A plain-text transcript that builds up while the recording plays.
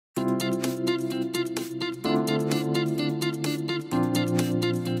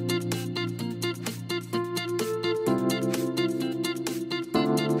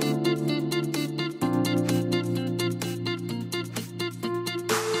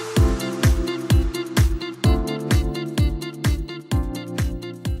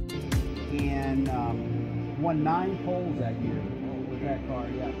won 9 poles that year with that car.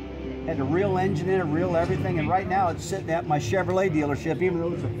 Yeah, had the real engine in it, real everything, and right now it's sitting at my Chevrolet dealership, even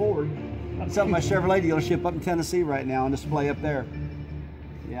though it's a Ford. It's at my Chevrolet dealership up in Tennessee right now on display up there.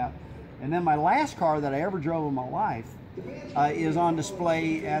 Yeah, and then my last car that I ever drove in my life is on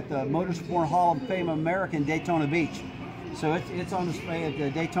display at the Motorsport Hall of Fame America in Daytona Beach. So it's on display at the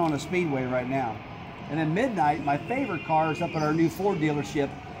Daytona Speedway right now. And then Midnight, my favorite car, is up at our new Ford dealership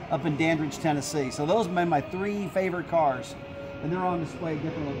up in Dandridge, Tennessee. So those have been my 3 favorite cars, and they're on display at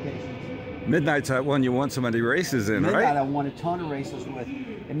different locations. Midnight's that one you won so many races in, right? Midnight I won a ton of races with.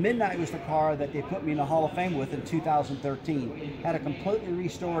 And Midnight was the car that they put me in the Hall of Fame with in 2013. Had it completely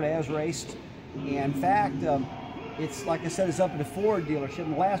restored as raced. And in fact, it's like I said, it's up at the Ford dealership.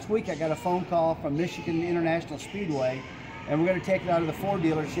 And last week I got a phone call from Michigan International Speedway, and we're going to take it out of the Ford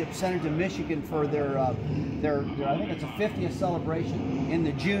dealership, send it to Michigan for their I think it's a 50th celebration in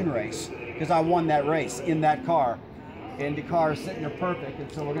the June race, because I won that race in that car. And the car is sitting there perfect,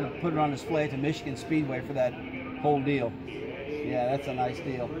 and so we're going to put it on display at the Michigan Speedway for that whole deal. Yeah, that's a nice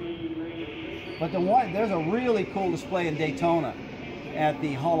deal. But there's a really cool display in Daytona at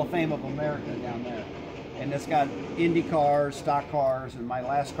the Hall of Fame of America down there. And it's got Indy cars, stock cars, and my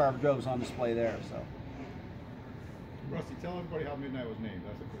last car I drove is on display there. So, Rusty, tell everybody how Midnight was named.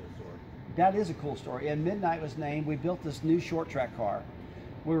 That's a cool story. That is a cool story. And Midnight was named, we built this new short track car.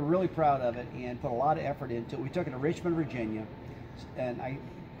 We were really proud of it and put a lot of effort into it. We took it to Richmond, Virginia, and I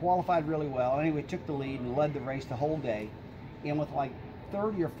qualified really well. Anyway, took the lead and led the race the whole day. And with like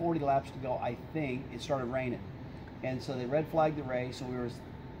 30 or 40 laps to go, I think, it started raining. And so they red flagged the race, and we were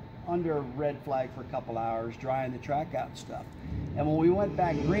under red flag for a couple hours, drying the track out and stuff. And when we went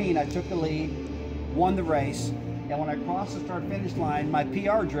back green, I took the lead, won the race, and when I crossed the start-finish line, my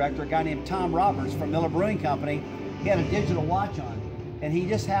PR director, a guy named Tom Roberts from Miller Brewing Company, he had a digital watch on, and he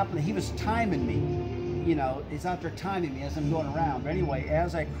just happened, he was timing me. You know, he's out there timing me as I'm going around. But anyway,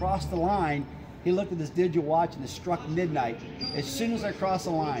 as I crossed the line, he looked at this digital watch and it struck midnight. As soon as I crossed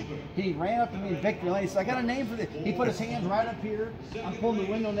the line, he ran up to me in victory lane. He said, I got a name for this. He put his hands right up here. I'm pulling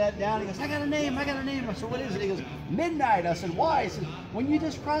the window net down. He goes, I got a name, I got a name. I said, what is it? He goes, Midnight. I said, why? He said, when you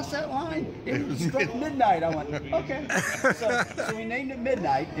just crossed that line, it struck midnight. I went, okay. So we named it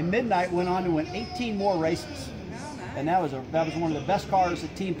Midnight, and Midnight went on to win 18 more races. And that was one of the best cars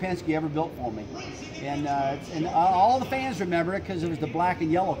that Team Penske ever built for me. And all the fans remember it because it was the black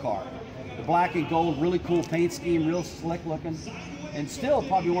and yellow car. The black and gold, really cool paint scheme, real slick looking, and still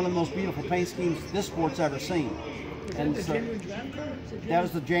probably one of the most beautiful paint schemes this sport's ever seen. And so, that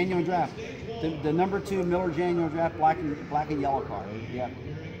was the genuine draft. The number 2 Miller genuine draft, black and yellow car. Yeah.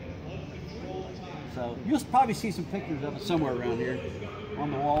 So you'll probably see some pictures of it somewhere around here,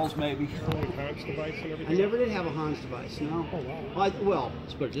 on the walls maybe. Hans device and everything? I never did have a Hans device, no. Oh, wow. Well,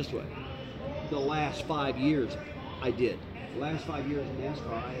 let's put it this way. The last 5 years, I did. The last 5 years in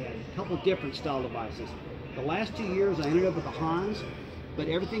NASCAR, I had a couple different style devices. The last 2 years, I ended up with the Hans, but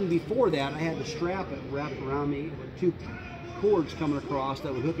everything before that, I had the strap wrapped around me with 2 cords coming across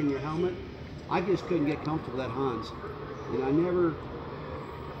that would hook in your helmet. I just couldn't get comfortable with that Hans. And I never,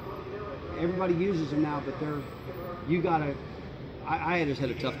 everybody uses them now, but I just had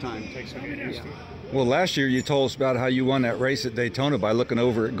a tough time. It takes some getting used to. Well, last year you told us about how you won that race at Daytona by looking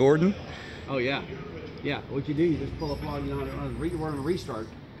over at Gordon. Oh, yeah. Yeah, what you do, you just pull up log, we're on a restart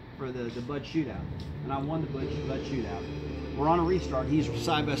for the Bud Shootout. And I won the Bud Shootout. We're on a restart, he's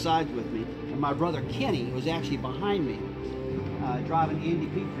side by side with me. And my brother Kenny was actually behind me, driving Andy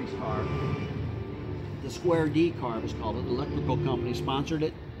Petree's car. The Square D car was called it, the electrical company sponsored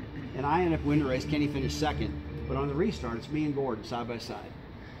it. And I ended up winning the race, Kenny finished second. But on the restart, it's me and Gordon side by side.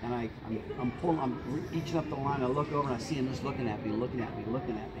 And I'm reaching up the line, I look over and I see him just looking at me.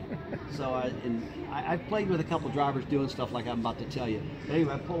 So I've played with a couple of drivers doing stuff like I'm about to tell you. But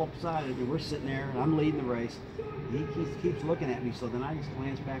anyway, I pull up beside him and we're sitting there and I'm leading the race. And he keeps looking at me, so then I just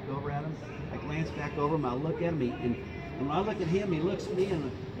glance back over at him. I glance back over him, I look at him, and when I look at him, he looks at me,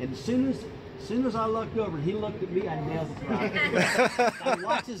 and as soon as I looked over and he looked at me, I nailed the throttle. I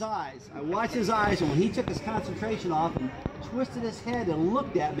watched his eyes, and when he took his concentration off and twisted his head and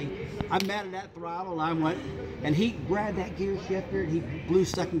looked at me, I met at that throttle, and I went, and he grabbed that gear shifter, and he blew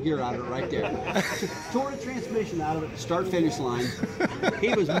second gear out of it right there. Tore the transmission out of it, start-finish line.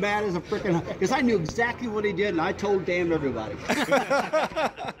 He was mad as a frickin', because I knew exactly what he did, and I told damn everybody.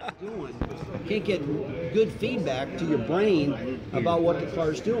 You can't get good feedback to your brain about what the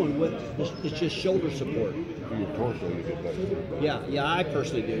car's doing with it's just shoulder support. Your torso, you get that. Yeah, I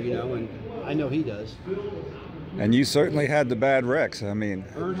personally do, you know, and I know he does. And you certainly had the bad wrecks. I mean,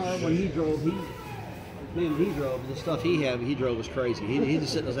 Earnhardt, when he drove, the stuff he drove was crazy. He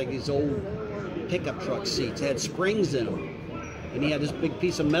just sitting there like these old pickup truck seats. They had springs in them. And he had this big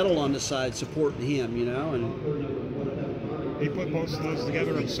piece of metal on the side supporting him, you know. And he put most of those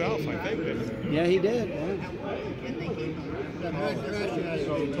together himself, I think, didn't he? Yeah, he did. Yeah.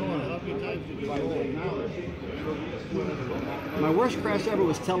 My worst crash ever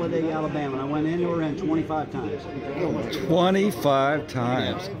was Talladega, Alabama. I went into her in 25 times. 25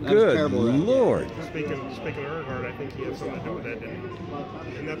 times. Yeah, Good Lord. Speaking of Earnhardt, I think he had something to do with that, didn't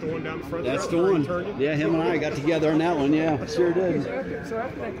he? Isn't that the one down the front? That's the one. Yeah, him and I got together on that one. Yeah, sure did. So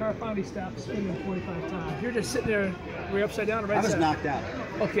after that car finally stopped spinning 25 times, you're just sitting there, were you upside down or right I was side? knocked out.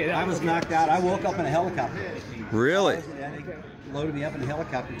 Okay. I was knocked out. I woke up in a helicopter. Really? They loaded me up in a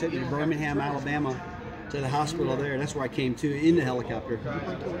helicopter, took me to Birmingham, Alabama, to the hospital there. That's where I came to, in the helicopter.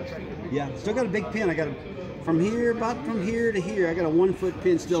 Yeah, still got a big pin. I got from here to here. I got a 1 foot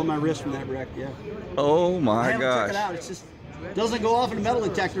pin still in my wrist from that wreck. Yeah. Oh I my haven't took it gosh. out. It's just doesn't go off in the metal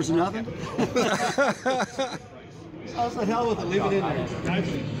detectors or nothing. I was the hell with it. Leave it in there.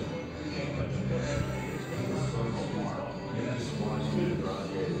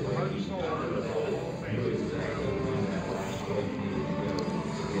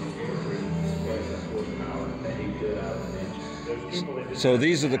 So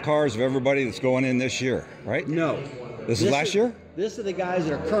these are the cars of everybody that's going in this year, right? No. This is last year? This are the guys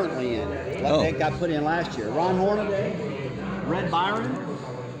that are currently in. Oh. That got put in last year. Ron Hornaday, Red Byron,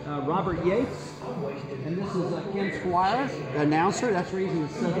 Robert Yates, and this is Ken Squire, the announcer. That's the reason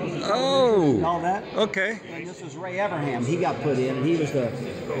it's set up. Oh. And all that. Okay. And this was Ray Everham. He got put in, and he was the.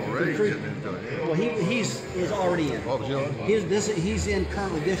 Well, he's already in. He's in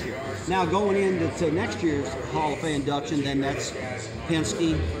currently this year. Now going into next year's Hall of Fame induction, then that's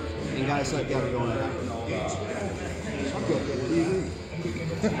Penske and guys like that are going out.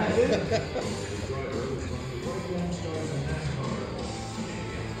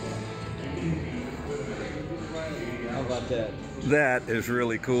 How about that? That is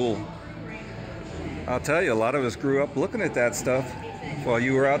really cool. I'll tell you, a lot of us grew up looking at that stuff while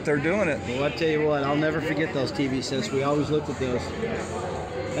you were out there doing it. Well, I tell you what, I'll never forget those TV sets. We always looked at those.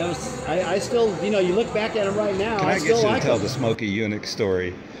 That was, I still, you know, you look back at them right now. Can I still get you to like tell them. the Smokey Eunuch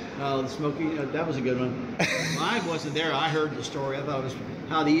story? Oh, the Smokey, that was a good one. I wasn't there. I heard the story. I thought it was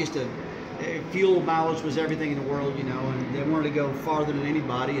how they used to, fuel mileage was everything in the world, you know, and they wanted to go farther than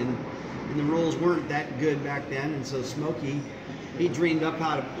anybody, and the rules weren't that good back then. And so Smokey, he dreamed up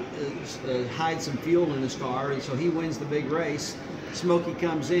how to hide some fuel in his car, and so he wins the big race. Smokey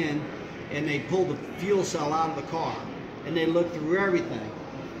comes in, and they pull the fuel cell out of the car, and they look through everything.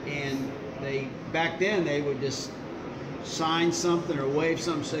 And back then they would just sign something or wave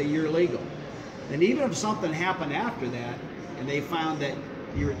something, say you're legal. And even if something happened after that and they found that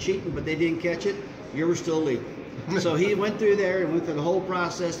you were cheating but they didn't catch it, you were still legal. So he went through there and went through the whole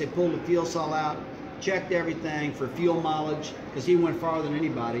process. They pulled the fuel cell out, checked everything for fuel mileage, because he went farther than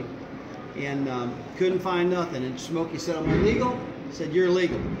anybody, and couldn't find nothing. And Smokey said, "Am I legal?" He said, "You're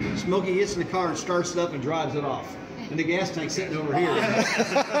legal." Smokey gets in the car and starts it up and drives it off. And the gas tank's sitting over here. And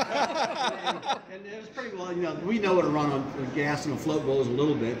it was pretty well, you know, we know what a run on gas and a float goes a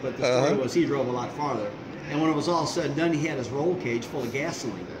little bit, but the story was he drove a lot farther. And when it was all said and done, he had his roll cage full of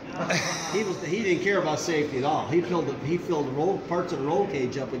gasoline. He didn't care about safety at all. He filled the parts of the roll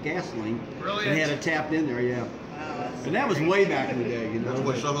cage up with gasoline. Brilliant. And had it tapped in there, yeah. And that was way back in the day, you know. That's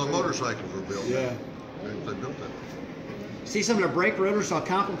when some of the motorcycles were built. Yeah. They built that. See some of the brake rotors, how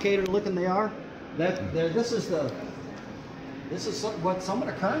complicated looking they are? This is what some of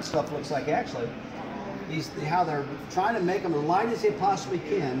the current stuff looks like, actually. How they're trying to make them as light as they possibly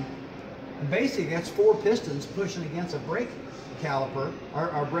can. And basically, that's 4 pistons pushing against a brake caliper,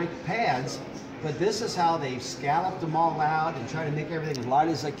 or brake pads. But this is how they've scalloped them all out and try to make everything as light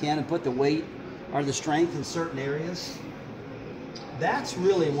as they can and put the weight or the strength in certain areas. That's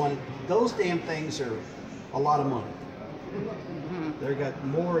really those damn things are a lot of money. They've got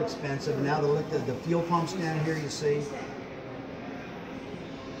more expensive. Now the fuel pumps down here, you see.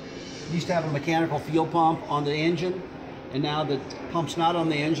 Used to have a mechanical fuel pump on the engine, and now the pump's not on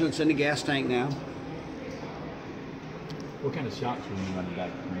the engine, it's in the gas tank now. What kind of shocks were you running back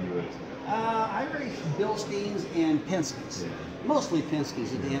when you were? I raced Bilsteins and Penske's. Mostly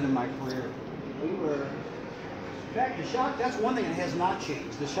Penske's at the end of my career. In fact, the shock, that's one thing that has not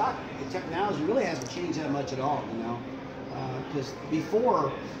changed. The shock, the technology really hasn't changed that much at all, you know. Because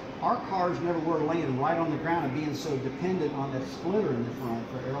before, our cars never were laying right on the ground and being so dependent on that splitter in the front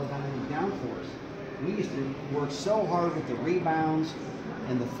for aerodynamic downforce. We used to work so hard with the rebounds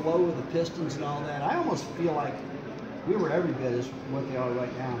and the flow of the pistons and all that. I almost feel like we were every bit as what they are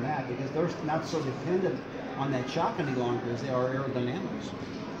right now in that, because they're not so dependent on that shock any longer as they are aerodynamics.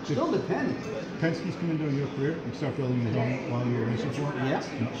 Still dependent. Penske's come into your career. You start building the helmet while you were racing for it? Yep,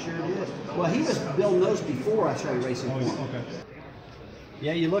 sure did. Well, he was building those before I started racing for him. Okay.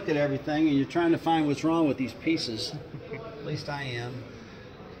 Yeah, you look at everything and you're trying to find what's wrong with these pieces. At least I am.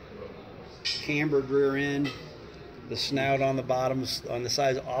 Cambered rear end, the snout on the bottom, on the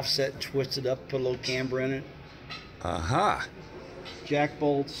sides offset, twisted up, put a little camber in it. Aha. Jack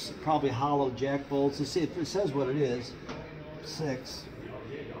bolts, probably hollow jack bolts. Let's see if it says what it is. 6.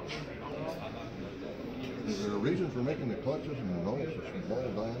 Is there a reason for making the clutches and the nose a small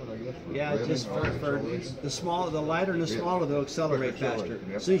diameter, I guess? Yeah, just for the lighter and the smaller, they'll accelerate faster.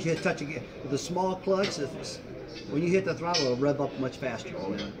 Yep. As soon as you touch again, with the small clutch, when you hit the throttle, it'll rev up much faster. You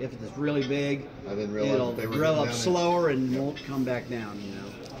know? If it's really big, I didn't realize it'll they were rev getting up down slower and won't come back down. You know.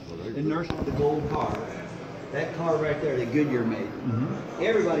 And nurse the gold car. That car right there that Goodyear made.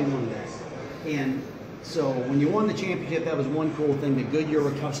 Everybody wanted that. And so when you won the championship, that was one cool thing. The Goodyear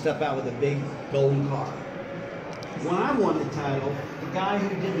would come step out with a big golden car. When I won the title, the guy who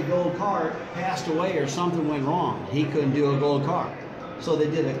did the gold car passed away or something went wrong. He couldn't do a gold car. So they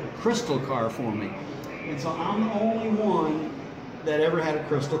did a crystal car for me. And so I'm the only one that ever had a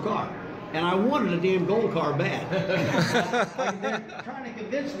crystal car. And I wanted a damn gold car bad. Like they're trying to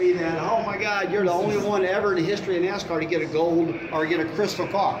convince me that, oh my God, you're the only one ever in the history of NASCAR to get a gold or get a crystal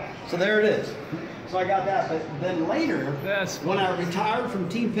car. So there it is. So I got that. But then later, when I retired from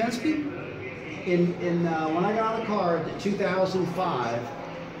Team Penske, when I got out of the car in 2005,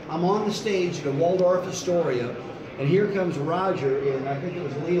 I'm on the stage at the Waldorf Astoria, and here comes Roger, and I think it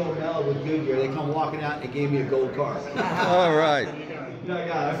was Leo Mel with Goodyear. They come walking out and they gave me a gold car. All right.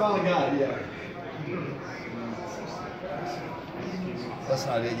 I finally got it, yeah. That's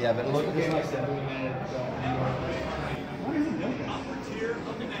not it, yeah, but look at this like that.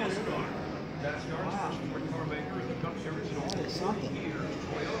 It's something.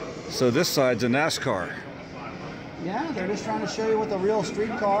 So this side's a NASCAR. Yeah, they're just trying to show you what the real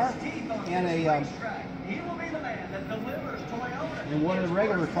street car and and what a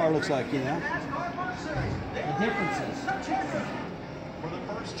regular car looks like, you know. The differences. For the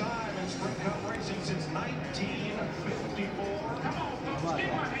first time in Sprint Cup racing since 1954.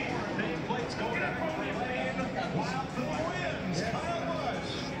 Dave Blake's going up memory lane while the wins. Kyle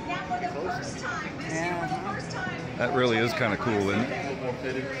Busch. Yeah, for the first time this year, for the first time. That really is kind of cool, isn't it?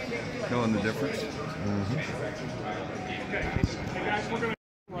 Knowing the difference. Okay, hey guys, we're going to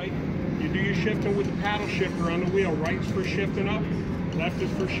right. You do your shifting with the paddle shifter on the wheel. Right's for shifting up, left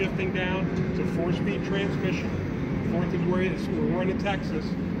is for shifting down. It's a 4-speed transmission. Fourth is where it's, we're in Texas,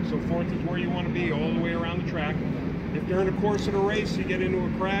 so fourth is where you want to be all the way around the track. If during the course of the race you get into a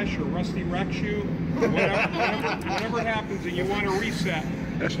crash or Rusty wrecks you, whatever happens and you want to reset,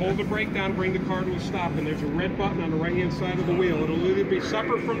 just hold the brake down, bring the car to a stop, and there's a red button on the right-hand side of the wheel. It'll either be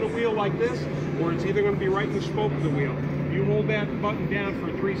separate from the wheel like this, or it's either going to be right in the spoke of the wheel. You hold that button down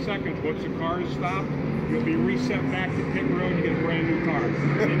for 3 seconds. Once the car is stopped, you'll be reset back to pit road. You get a brand new car.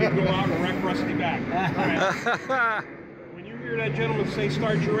 And then you go out and wreck Rusty back. Right. When you hear that gentleman say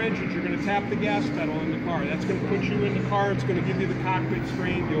start your engines, you're going to tap the gas pedal in the car. That's going to put you in the car. It's going to give you the cockpit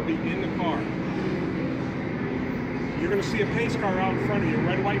screen. You'll be in the car. You're going to see a pace car out in front of you,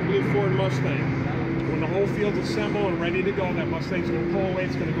 red, white, and blue Ford Mustang. When the whole field's assembled and ready to go, that Mustang's going to pull away.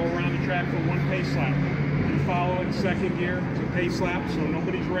 It's going to go around the track for 1 pace lap. You follow it in second gear. It's a pace lap, so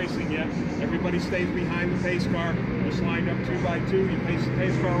nobody's racing yet. Everybody stays behind the pace car. Just lined up 2 by 2. You pace the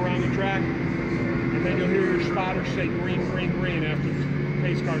pace car around the track, and then you'll hear your spotter say green, green, green after the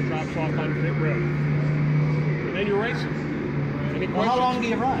pace car drops off on pit road. And then you're racing. Any questions? Well, how long do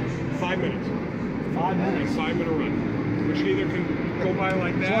you run? 5 minutes. 5 minutes. A 5-minute run, which either can go by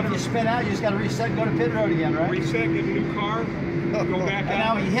like that. So if you spin out, you just got to reset and go to pit road again, right? Reset, get a new car, go back And out.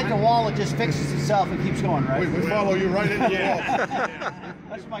 now when you hit the wall, it just fixes itself and keeps going, right? We follow you right into the wall. Yeah.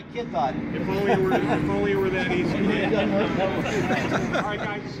 That's what my kid thought. If only it were that easy. All right,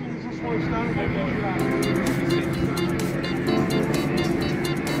 guys, as soon as this one's done, we'll get you out.